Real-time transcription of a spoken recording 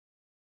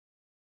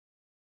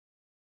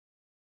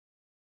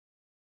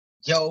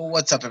Yo,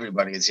 what's up,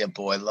 everybody? It's your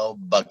boy, Low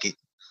Bucket.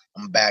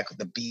 I'm back with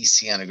the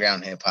BC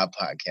Underground Hip Hop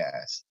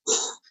Podcast.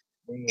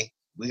 Hey,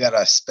 we got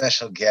a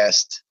special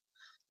guest.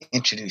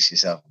 Introduce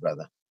yourself,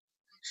 brother.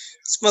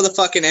 It's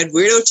motherfucking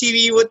Edweirdo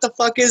TV. What the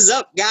fuck is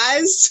up,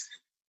 guys?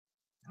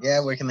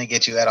 Yeah, where can they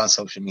get you at on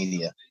social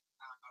media?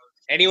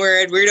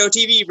 Anywhere Edweirdo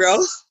TV,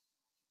 bro.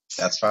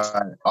 That's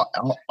fine.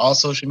 All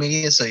social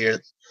media. So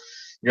you're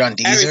on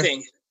Deezer?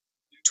 Everything.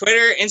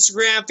 Twitter,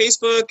 Instagram,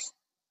 Facebook.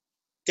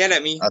 Get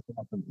at me.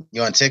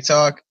 You on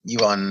TikTok? You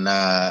on?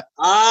 Yeah,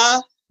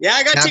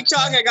 I got Snapchat?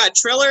 TikTok. I got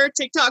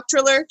TikTok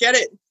Triller. Get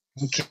it?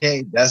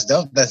 Okay, that's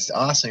dope. That's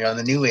awesome. You're on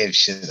the new wave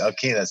shit.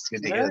 Okay, that's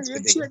good to hear. That's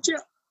good to hear. Chill.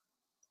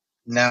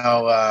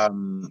 Now,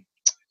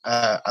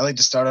 I like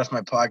to start off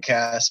my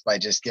podcast by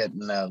just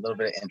getting a little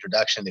bit of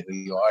introduction to who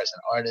you are as an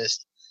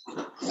artist.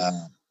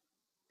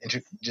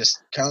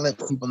 Just kind of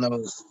let people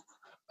know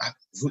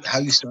how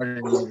you started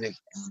in music,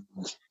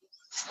 and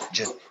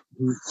just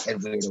who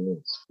Edweirdo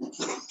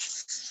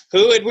is.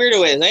 Who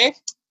Edweirdo is, eh?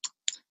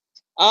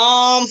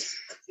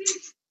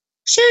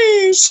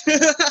 Sheesh.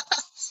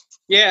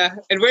 Yeah,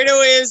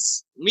 Edweirdo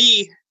is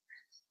me.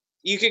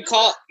 You can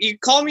call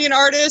me an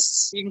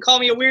artist. You can call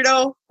me a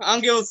weirdo. I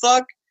don't give a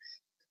fuck.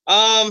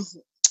 I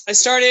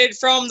started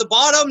from the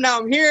bottom. Now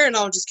I'm here.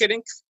 No, I'm just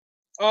kidding.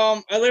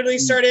 I literally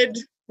started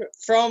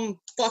from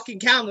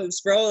fucking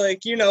Kamloops, bro.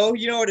 Like, you know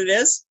what it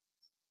is.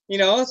 You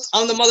know,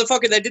 I'm the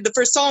motherfucker that did the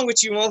first song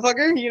with you,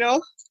 motherfucker. You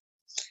know.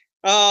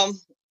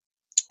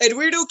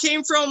 Edweirdo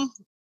came from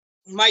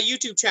my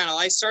YouTube channel.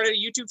 I started a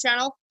YouTube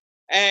channel,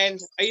 and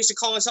I used to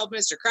call myself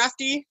Mr.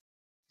 Crafty.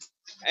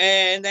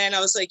 And then I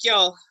was like,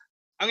 yo,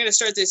 I'm going to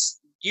start this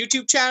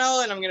YouTube channel,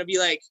 and I'm going to be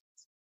like,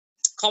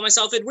 call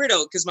myself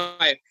Edweirdo, because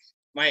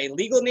my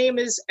legal name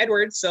is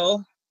Edward.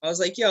 So I was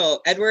like, yo,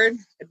 Edward,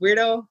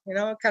 Edweirdo, you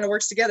know, it kind of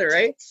works together,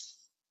 right?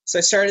 So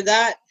I started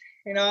that,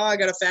 you know, I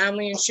got a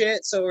family and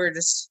shit. So and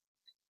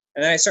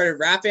then I started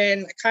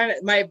rapping.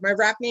 My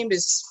rap name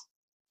is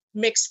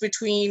mixed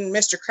between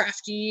Mr.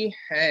 Crafty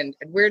and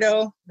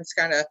Edweirdo. It's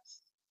kind of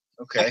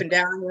up and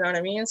down, you know what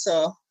I mean?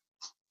 So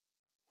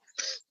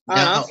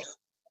I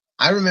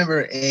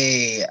remember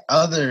a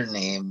other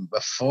name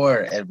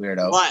before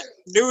Edweirdo. What?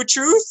 New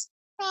Truth?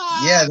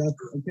 Yeah, that's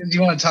because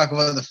you want to talk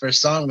about the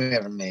first song we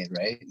ever made,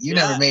 right? You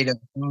never made a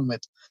song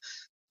with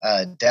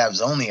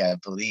Dabs Only, I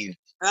believe.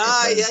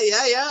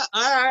 Yeah.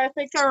 I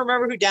think I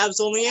remember who Dabs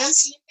Only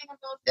is.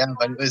 Yeah,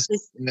 but it was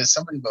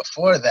somebody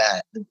before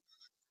that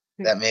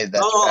made that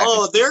track.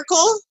 Oh,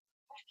 Lyrical?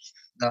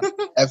 No,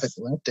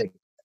 Epileptic.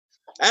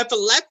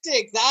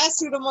 Epileptic, that's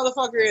who the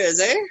motherfucker is,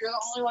 eh? You're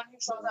the only one who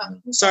showed up.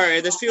 Sorry,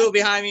 there's people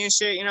behind me and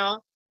shit, you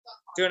know,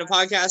 doing a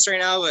podcast right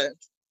now, but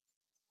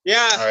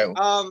yeah. Right.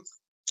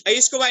 I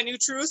used to go by New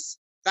Truth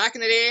back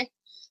in the day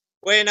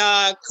when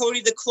Cody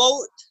the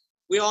Quote.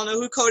 We all know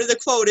who Cody the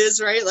Quote is,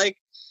 right? Like,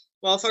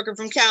 motherfucker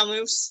from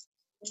Kamloops.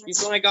 He's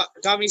the one that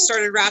got me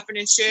started rapping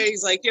and shit.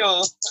 He's like,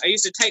 yo, I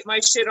used to type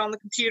my shit on the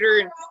computer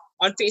and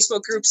on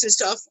Facebook groups and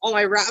stuff, all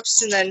my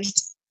raps, and then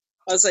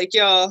I was like,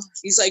 yo,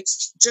 he's like,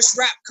 just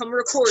rap, come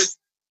record.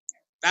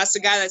 That's the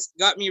guy that's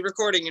got me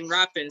recording and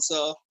rapping,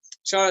 so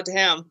shout out to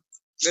him.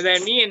 And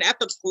then me and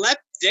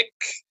Epileptic,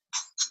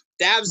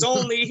 Dabs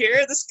Only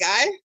here, this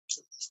guy.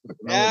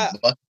 Yeah,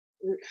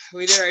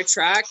 we did our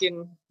track,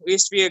 and we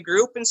used to be a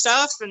group and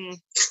stuff, and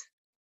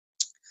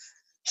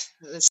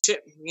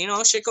shit, you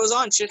know, shit goes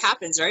on, shit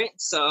happens, right?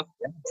 So,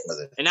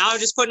 and now I'm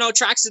just putting out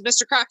tracks as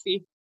Mr.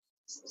 Crafty.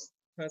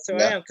 That's who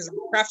I am, because I'm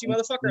a crafty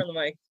motherfucker on the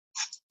mic.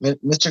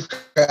 Mr.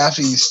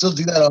 Crafty, you still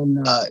do that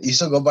on? You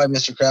still go by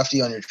Mr.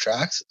 Crafty on your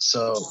tracks?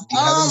 So, do you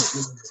have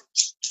any?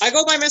 I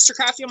go by Mr.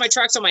 Crafty on my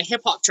tracks, on my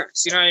hip hop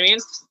tracks. You know what I mean?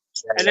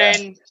 Yeah, and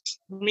then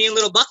me and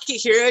Little Bucky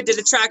here did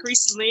a track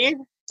recently,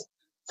 and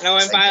I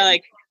went by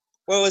like,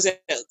 what was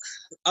it?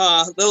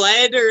 Lil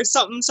Ed or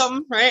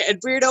something, right?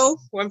 Edweirdo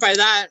went by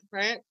that,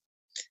 right?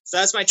 So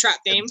that's my trap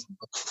name.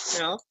 You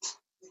know,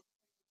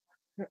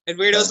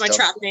 Edweirdo's my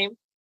trap name.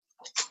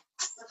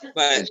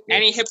 But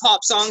any hip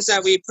hop songs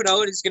that we put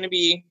out is gonna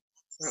be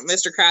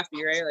Mr.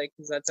 Crafty, right? Like,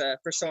 cause that's a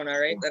persona,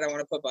 right? That I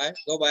want to go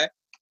by.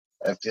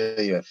 I feel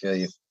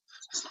you.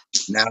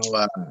 Now,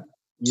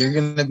 you're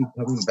gonna be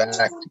coming back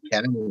to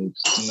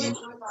Kamloops. Do you have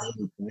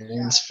any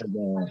plans for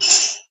the?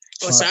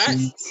 What's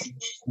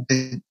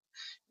that?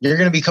 You're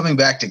gonna be coming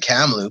back to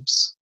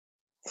Kamloops.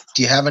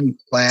 Do you have any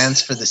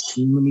plans for the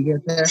scene when you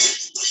get there?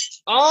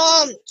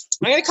 I'm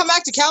gonna come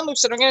back to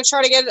Kamloops and I'm gonna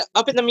try to get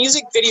up in the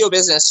music video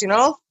business. You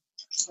know.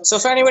 So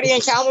if anybody in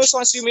Kamloops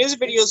wants to do music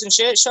videos and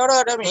shit, shout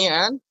out to me,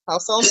 man.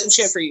 I'll film some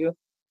shit for you.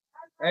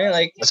 Right?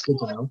 Like, that's good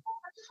to know.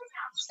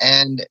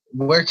 And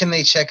where can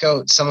they check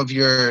out some of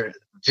your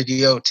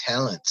video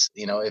talents?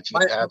 You know, if you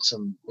have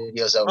some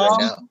videos out right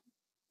now.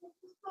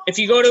 If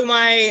you go to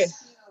my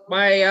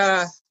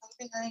Edweirdo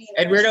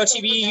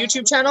TV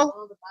YouTube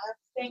channel,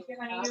 I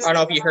don't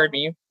know if you heard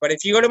me, but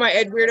if you go to my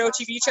Edweirdo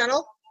TV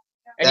channel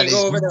and that you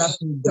go over the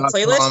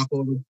playlist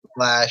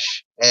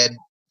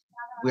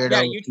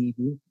 /Edweirdo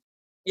TV.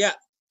 Yeah,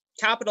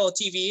 Capital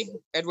TV,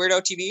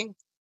 Edweirdo TV.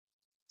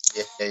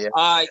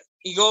 Yeah.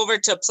 you go over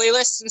to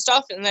playlists and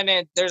stuff, and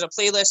then there's a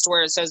playlist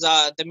where it says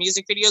the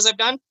music videos I've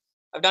done.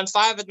 I've done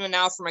 5 of them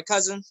now for my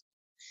cousin.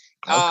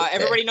 Okay.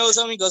 Everybody knows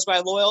him. He goes by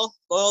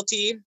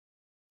Loyalty.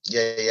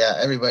 Yeah.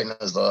 Everybody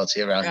knows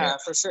Loyalty around here. Yeah,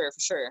 for sure.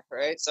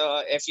 Right.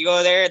 So if you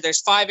go there,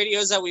 there's 5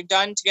 videos that we've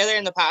done together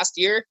in the past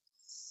year.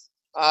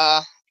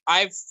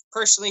 I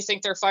personally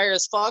think they're fire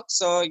as fuck.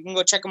 So you can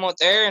go check them out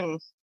there, and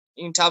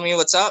you can tell me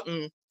what's up,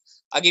 and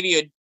I'll give you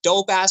a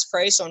dope ass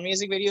price on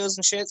music videos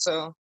and shit.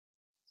 So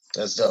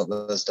that's dope.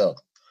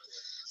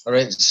 All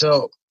right.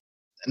 So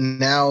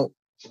now,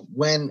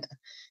 when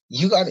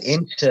you got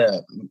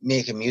into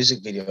making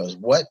music videos,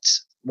 what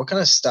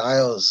kind of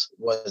styles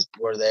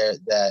were there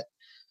that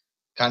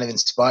kind of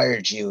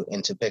inspired you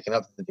into picking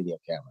up the video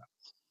camera?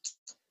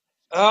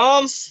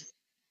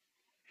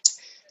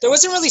 There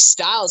wasn't really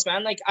styles,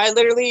 man. Like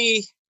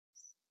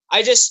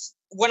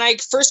when I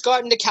first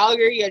got into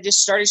Calgary, I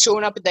just started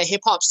showing up at the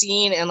hip hop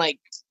scene and like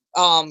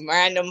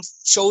random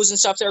shows and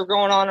stuff that were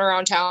going on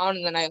around town,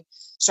 and then I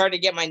started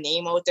to get my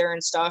name out there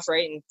and stuff,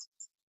 right? And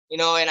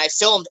and I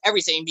filmed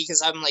everything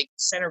because I'm like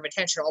center of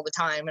attention all the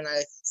time, and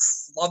I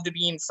love to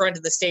be in front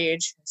of the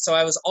stage. So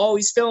I was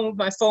always filming with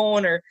my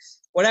phone or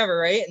whatever,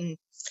 right? And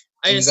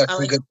I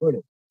got good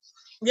footage.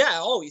 Yeah,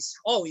 always.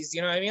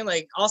 You know what I mean?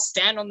 Like, I'll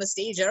stand on the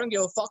stage. I don't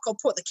give a fuck. I'll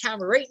put the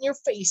camera right in your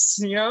face,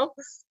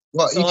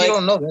 Well, so, if you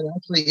don't know, that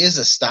actually is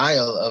a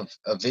style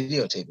of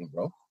videotaping,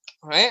 bro.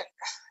 Right?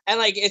 And,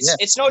 like,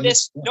 it's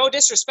no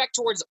disrespect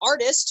towards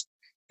artists,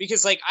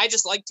 because, like, I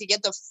just like to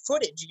get the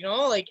footage,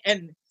 Like,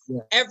 and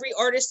every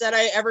artist that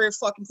I ever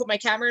fucking put my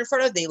camera in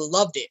front of, they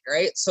loved it,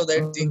 right? So they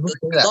love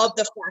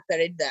the fact that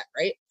I did that,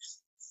 right?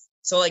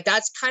 So, like,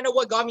 that's kind of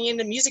what got me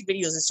into music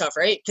videos and stuff,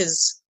 right?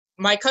 Because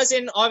my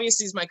cousin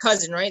obviously is my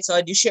cousin, right? So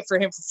I do shit for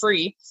him for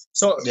free.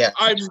 So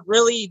I'm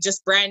really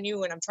just brand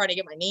new, and I'm trying to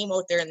get my name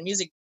out there in the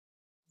music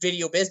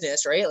video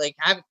business, right? Like,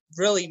 I haven't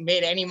really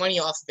made any money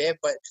off of it,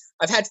 but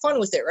I've had fun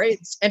with it, right?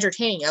 It's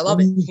entertaining. I love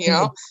it,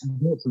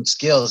 Some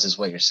skills is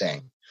what you're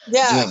saying.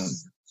 Yeah.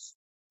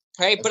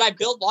 Right, but I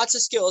build lots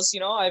of skills,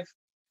 I've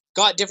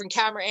got different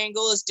camera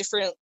angles,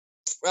 different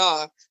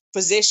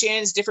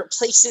positions, different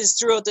places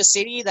throughout the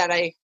city that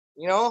I,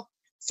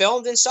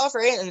 filmed and stuff,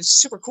 right? And it's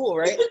super cool,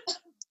 right?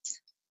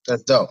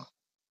 That's dope.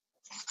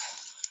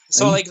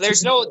 So like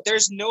there's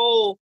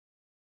no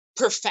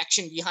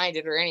perfection behind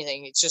it or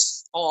anything. It's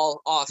just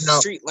all off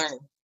street learning.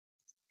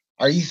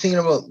 Are you thinking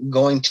about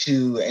going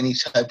to any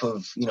type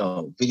of,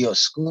 video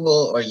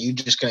school, or are you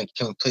just going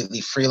to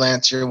completely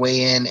freelance your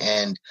way in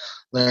and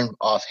learn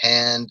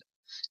offhand?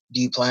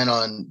 Do you plan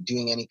on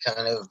doing any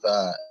kind of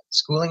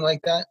schooling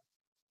like that?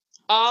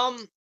 I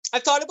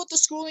thought about the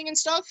schooling and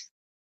stuff,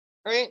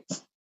 right?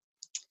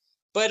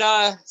 But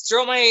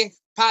throughout my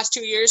past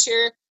 2 years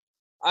here,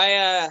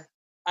 I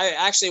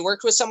actually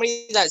worked with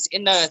somebody that's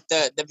in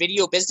the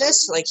video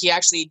business. Like, he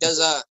actually does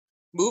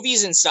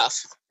movies and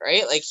stuff,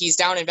 right? Like, he's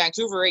down in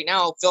Vancouver right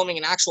now filming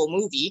an actual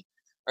movie,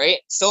 right?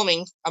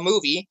 Filming a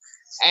movie.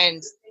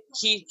 And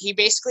he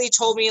basically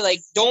told me, like,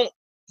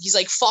 he's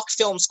like, fuck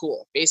film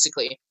school,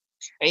 basically.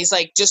 And he's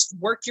like, just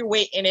work your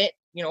way in it,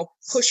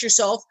 push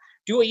yourself,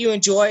 do what you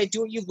enjoy,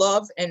 do what you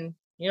love, and,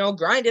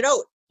 grind it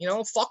out,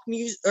 fuck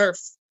music or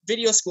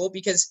video school,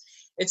 because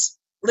it's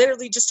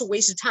literally just a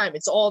waste of time.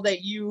 It's all that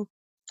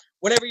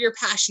whatever your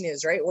passion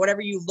is, right?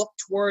 Whatever you look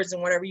towards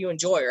and whatever you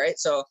enjoy, right?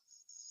 So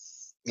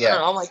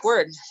I'm like,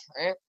 word,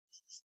 right?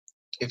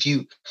 If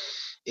you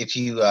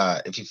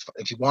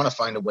want to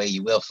find a way,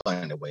 you will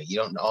find a way. You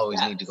don't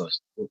always need to go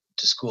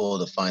to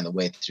school to find the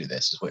way through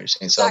this, is what you're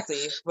saying. So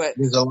exactly. But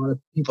there's a lot of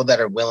people that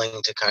are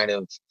willing to kind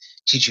of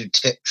teach you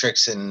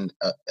tricks and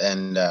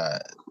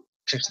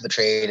tricks of the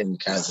trade, and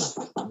kind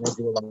of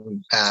do along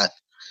the path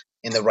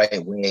in the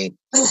right way.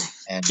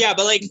 And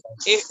but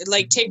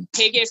take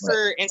it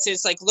for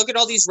instance, like, look at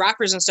all these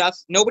rappers and stuff.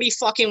 Nobody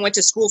fucking went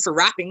to school for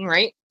rapping,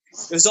 right?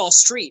 It was all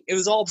street. It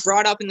was all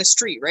brought up in the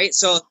street, right?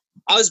 So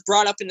I was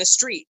brought up in the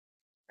street,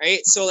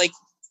 right? So like,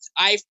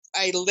 I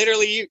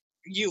literally,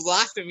 you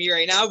laugh at me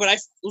right now, but I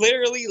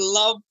literally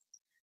love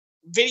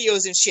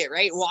videos and shit,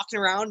 right? Walking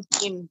around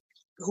in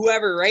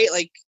whoever, right?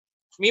 Like,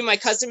 me and my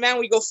cousin, man,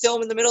 we go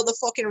film in the middle of the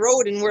fucking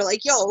road, and we're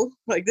like, yo,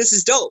 like, this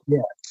is dope. Yeah.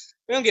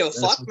 We don't give a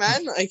fuck,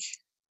 man. Like,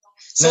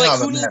 so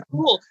who needs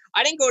school?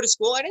 I didn't go to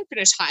school. I didn't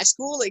finish high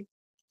school. Like,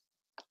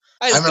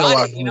 I just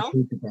got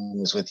it,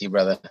 This with you,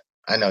 brother.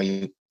 I know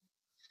you.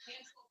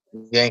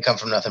 You ain't come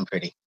from nothing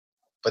pretty,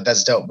 but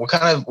that's dope. What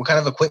kind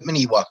of equipment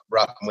are you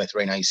rocking with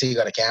right now? You say you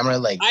got a camera.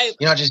 Like,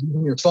 you're not just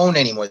using your phone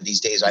anymore these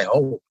days. I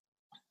hope.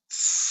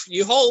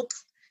 You hope,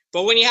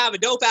 but when you have a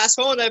dope ass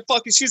phone that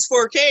fucking shoots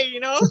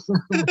 4K,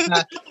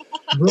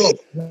 Bro,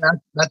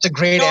 that's a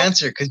great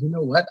answer, because you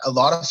know what? A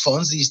lot of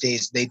phones these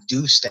days, they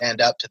do stand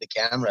up to the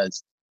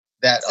cameras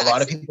that a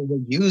lot of people were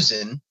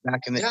using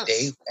back in the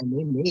day, and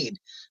they made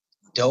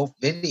dope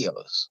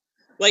videos.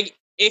 Like,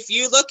 if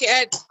you look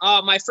at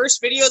my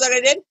first video that I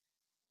did,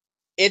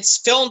 it's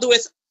filmed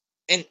with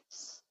an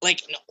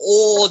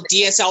old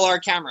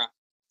DSLR camera,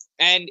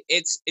 and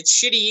it's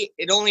shitty.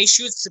 It only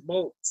shoots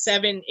about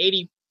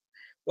 780,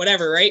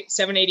 whatever, right?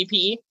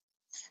 780p.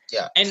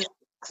 Yeah. And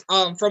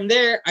from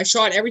there, I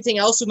shot everything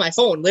else with my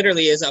phone.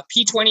 Literally, is a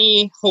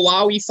P20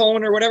 Huawei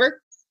phone or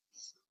whatever,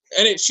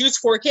 and it shoots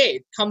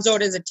 4K. Comes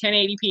out as a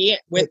 1080p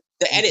with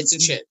the edits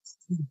and shit.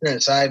 Turn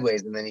it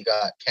sideways, and then you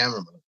got camera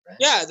mode, right?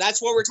 Yeah,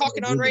 that's what we're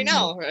talking on right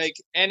now. Like,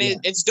 and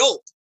it's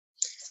dope.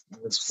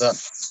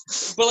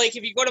 But like,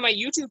 if you go to my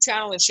YouTube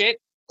channel and shit,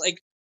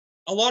 like,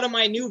 a lot of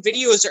my new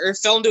videos are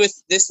filmed with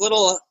this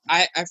little.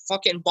 I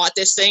fucking bought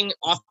this thing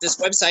off this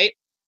website.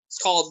 It's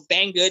called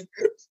Banggood,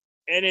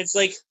 and it's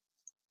like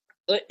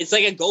a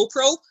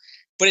GoPro,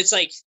 but it's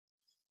like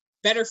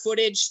better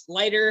footage,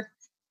 lighter.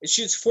 It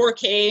shoots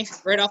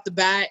 4K right off the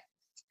bat.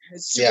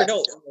 It's super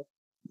dope.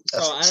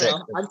 That's so I don't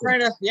know. I'm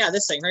trying to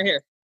this thing right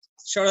here.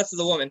 Shout out to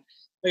the woman.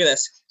 Look at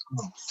this.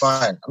 Oh,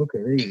 fine. Okay,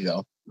 there you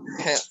go.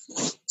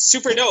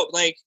 Super dope.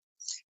 Like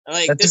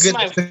that's this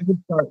a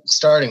good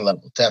starting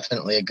level.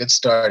 Definitely a good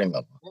starting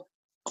level.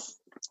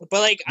 But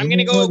like, I'm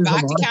gonna go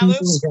back to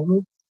Kamloops.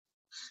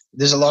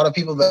 There's a lot of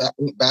people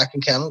back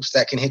in Kamloops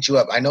that can hit you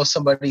up. I know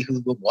somebody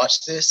who will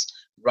watch this.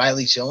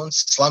 Riley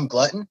Jones, Slum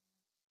Glutton.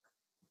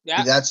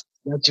 Yeah, that's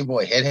your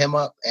boy. Hit him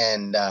up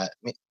and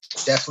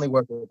definitely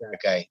work with that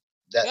guy.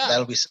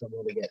 That'll be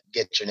someone to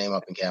get your name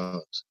up in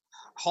Kamloops.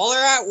 Holler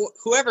at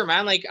whoever,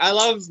 man. Like, I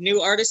love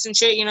new artists and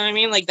shit. You know what I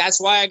mean? Like, that's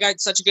why I got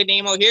such a good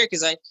name out here,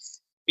 because I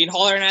been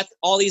hollering at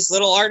all these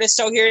little artists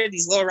out here,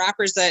 these little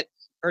rappers that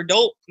are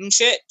dope and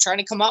shit, trying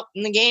to come up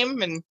in the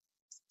game, and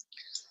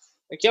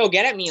like, yo,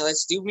 get at me.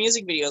 Let's do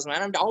music videos,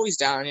 man. I'm always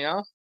down, you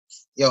know?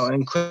 Yo,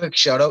 and quick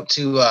shout out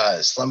to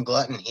Slum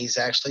Glutton. He's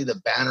actually the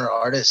banner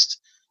artist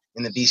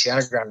in the BC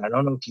Underground. I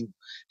don't know if you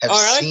have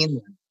seen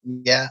them.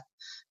 Yeah.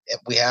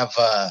 We have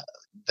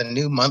the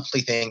new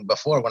monthly thing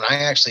before. When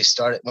I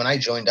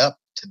joined up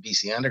to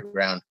BC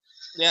Underground,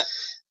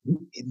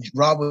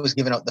 Rob was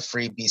giving out the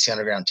free BC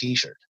Underground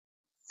t-shirt.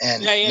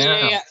 And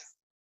now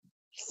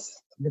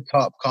the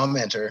top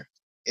commenter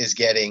is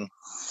getting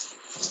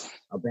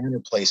a banner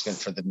placement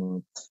for the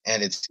month,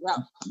 and it's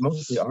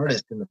mostly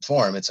artists in the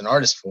forum. It's an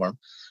artist forum,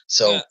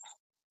 so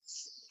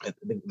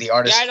the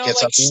artist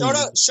gets up.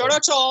 Shout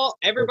out to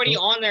everybody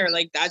on there.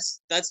 Like,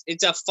 that's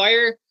it's a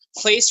fire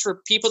place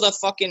for people to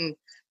fucking,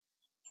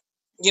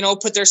 you know,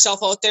 put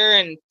themselves out there,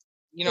 and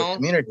you know,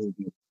 community.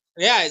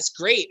 Yeah, it's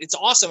great. It's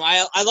awesome.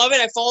 I love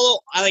it.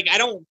 I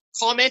don't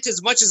comment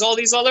as much as all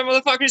these other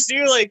motherfuckers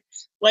do.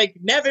 Like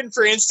Nevin,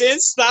 for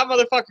instance, that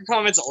motherfucker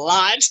comments a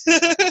lot.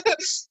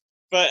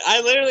 But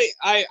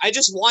I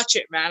just watch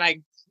it, man.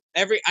 I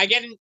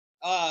get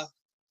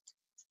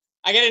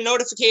a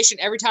notification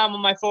every time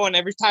on my phone,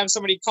 every time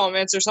somebody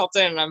comments or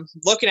something, and I'm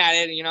looking at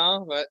it, you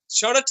know. But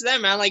shout out to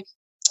them, man. Like,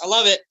 I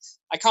love it.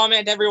 I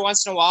comment every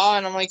once in a while,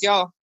 and I'm like,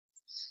 yo,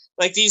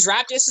 like these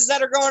rap disses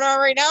that are going on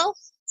right now.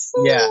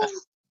 Yeah.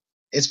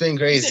 It's been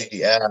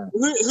crazy.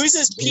 Who's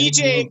this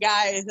PJ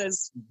guy?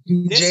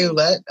 PJ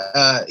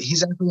Ouellette.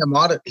 He's actually a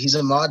mod. He's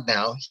a mod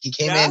now. He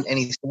came in and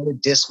he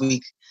started this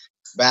week,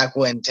 back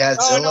when Tazzilla.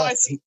 Oh no, I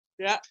see.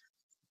 Yeah.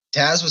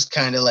 Taz was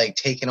kind of like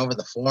taking over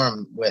the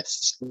forum with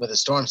a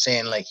storm,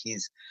 saying like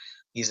he's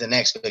the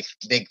next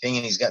big thing,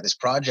 and he's got this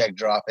project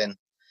dropping.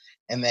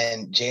 And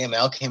then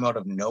JML came out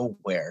of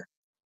nowhere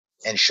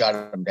and shut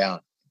him down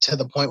to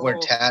the point where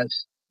Taz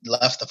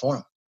left the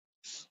forum.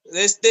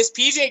 This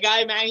PJ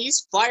guy, man,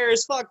 he's fire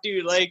as fuck,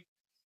 dude. Like,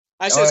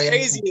 that's just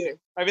crazy.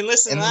 I've been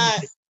listening to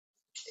that.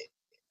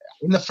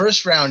 In the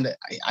first round,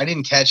 I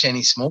didn't catch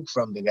any smoke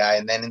from the guy,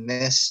 and then in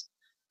this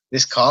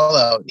call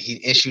out, he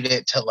issued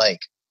it to like,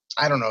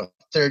 I don't know,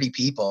 30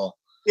 people.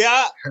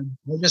 Yeah. I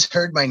just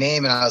heard my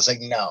name, and I was like,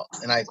 no.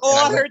 And I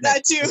heard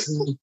that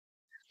too.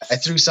 I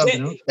threw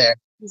something out there.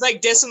 He's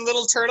like dissing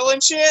Little Turtle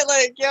and shit,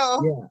 like,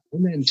 yo. Yeah,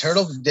 and then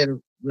Turtle did a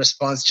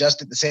response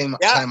just at the same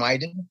time I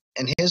did,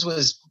 and his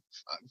was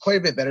quite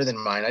a bit better than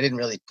mine. I didn't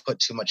really put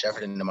too much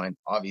effort into mine,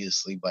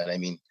 obviously, but I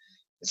mean,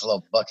 it's a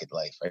little bucket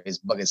life, right? It's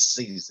bucket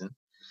season.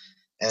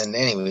 And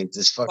anyway,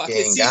 this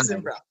fucking guy,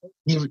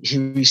 he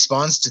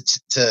responds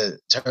to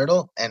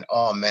Turtle, and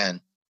oh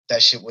man,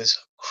 that shit was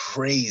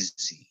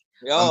crazy.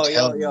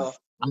 Yo.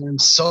 I'm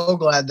so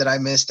glad that I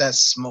missed that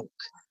smoke.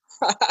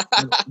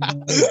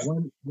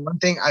 one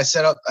thing I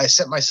set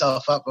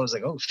myself up. I was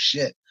like, oh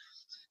shit.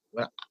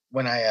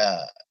 When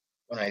I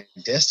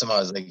dissed him, I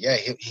was like, yeah,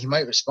 he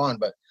might respond,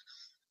 but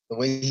the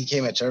way he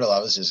came at Turtle, I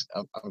was just,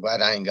 I'm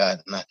glad I ain't got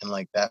nothing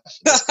like that.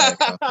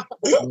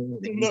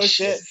 No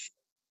shit.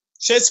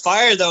 Shit's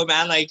fire though,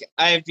 man. Like,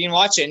 I've been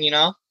watching, you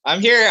know.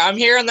 I'm here on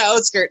the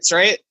outskirts,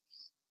 right?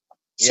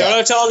 Shout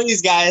out to all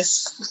these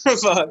guys.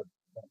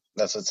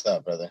 That's what's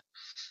up, brother.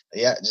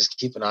 Yeah, just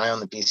keep an eye on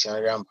the BC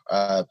Underground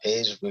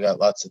page. We got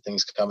lots of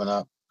things coming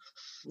up.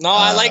 No,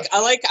 I like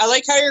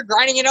how you're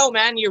grinding it out,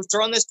 man. You're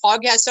throwing this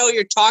podcast out.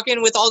 You're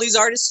talking with all these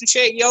artists and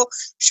shit. Yo,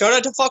 shout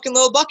out to fucking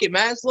Lil Bucket,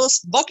 man. It's Lil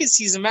Bucket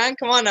season, man.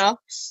 Come on now.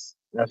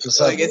 That's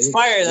what's up. It's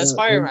fire. That's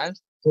fire, man.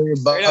 Throw your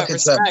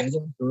buckets up.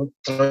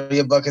 Throw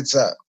your buckets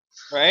up.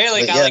 Right?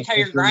 Like, I like how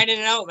you're grinding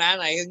it out, man.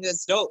 Like,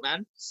 it's dope,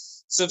 man.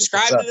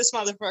 Subscribe to this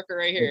motherfucker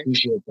right here. I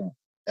appreciate that.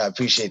 I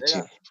appreciate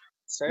you.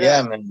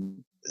 Yeah,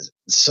 man.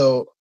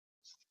 So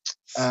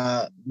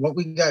what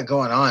we got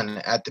going on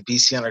at the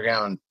BC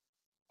Underground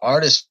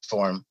Artist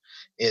Forum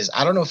is,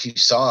 I don't know if you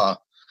saw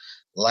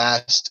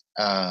I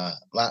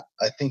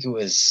think it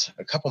was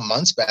a couple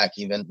months back,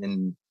 even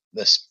in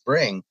the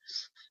spring,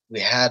 we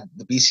had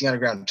the BC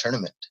Underground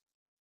tournament.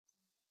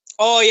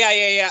 Oh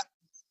yeah.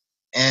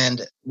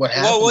 And what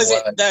happened? What was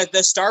it?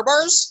 The Star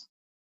Bars?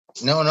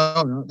 No,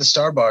 the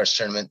Star Bars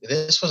tournament.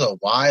 This was a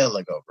while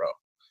ago, bro.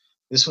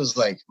 This was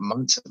like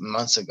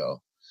months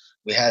ago.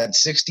 We had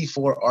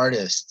 64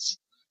 artists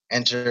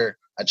enter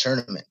a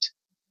tournament.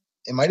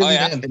 It might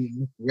have even been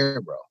this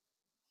year, bro.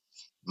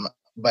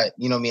 But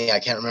you know me, I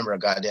can't remember a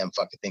goddamn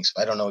fucking thing,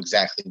 so I don't know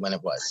exactly when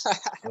it was.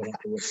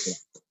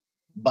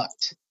 But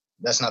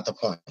that's not the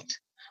point.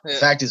 Yeah. The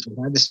fact is, we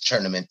had this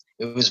tournament.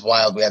 It was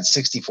wild. We had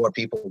 64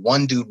 people.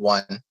 One dude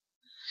won.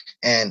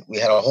 And we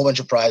had a whole bunch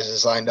of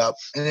prizes lined up.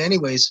 And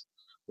anyways,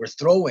 we're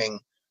throwing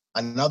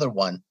another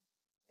one.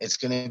 It's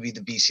going to be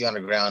the BC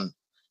Underground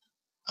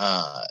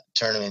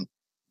tournament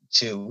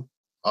 2,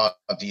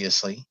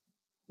 obviously,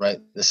 right?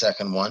 The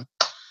second one.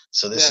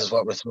 So this is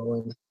what we're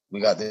throwing. We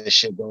got this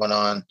shit going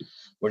on.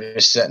 We're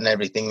just setting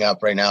everything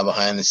up right now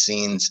behind the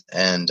scenes,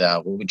 and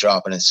we'll be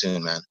dropping it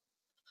soon, man.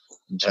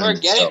 Or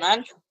get it,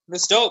 man.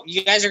 It's dope.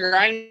 You guys are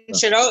grinding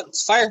shit out.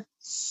 It's fire.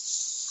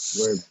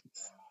 Word.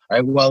 All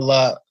right. Well,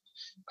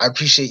 I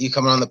appreciate you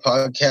coming on the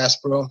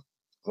podcast, bro.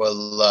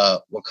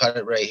 We'll cut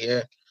it right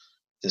here.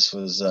 This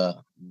was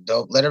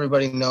dope. Let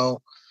everybody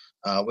know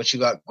what you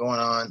got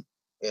going on.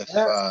 If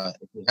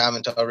you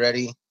haven't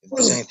already, if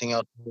there's anything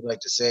else you'd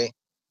like to say,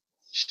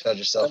 shut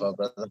yourself up,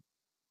 brother.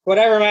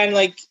 Whatever, man.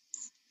 Like,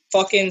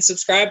 fucking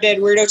subscribe to Ed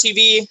Weirdo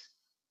TV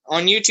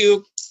on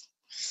YouTube.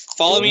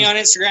 Follow me on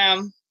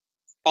Instagram.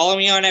 Follow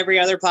me on every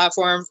other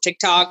platform.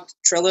 TikTok,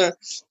 Triller,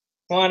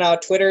 on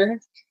Twitter.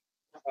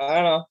 I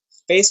don't know.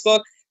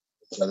 Facebook.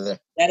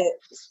 Edit.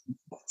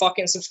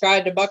 Fucking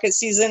subscribe to Bucket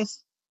Season.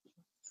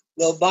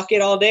 Little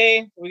bucket all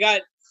day. We're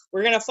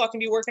gonna fucking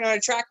be working on a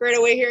track right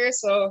away here,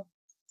 so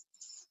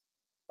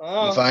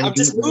I'm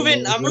just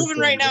moving. I'm moving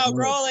right now,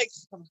 bro. Like,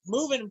 I'm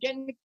moving.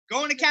 I'm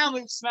going to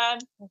Kamloops, man.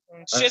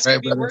 Shit's gonna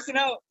be working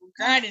out. I'm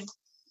grinding.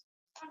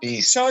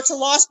 Peace. Show it to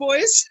Lost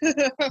Boys.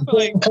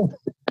 Like,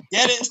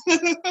 get it.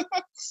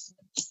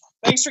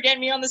 Thanks for getting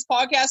me on this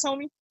podcast,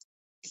 homie.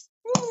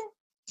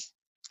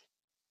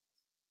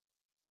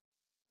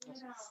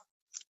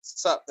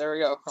 What's up? There we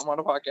go. I'm on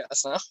a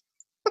podcast now.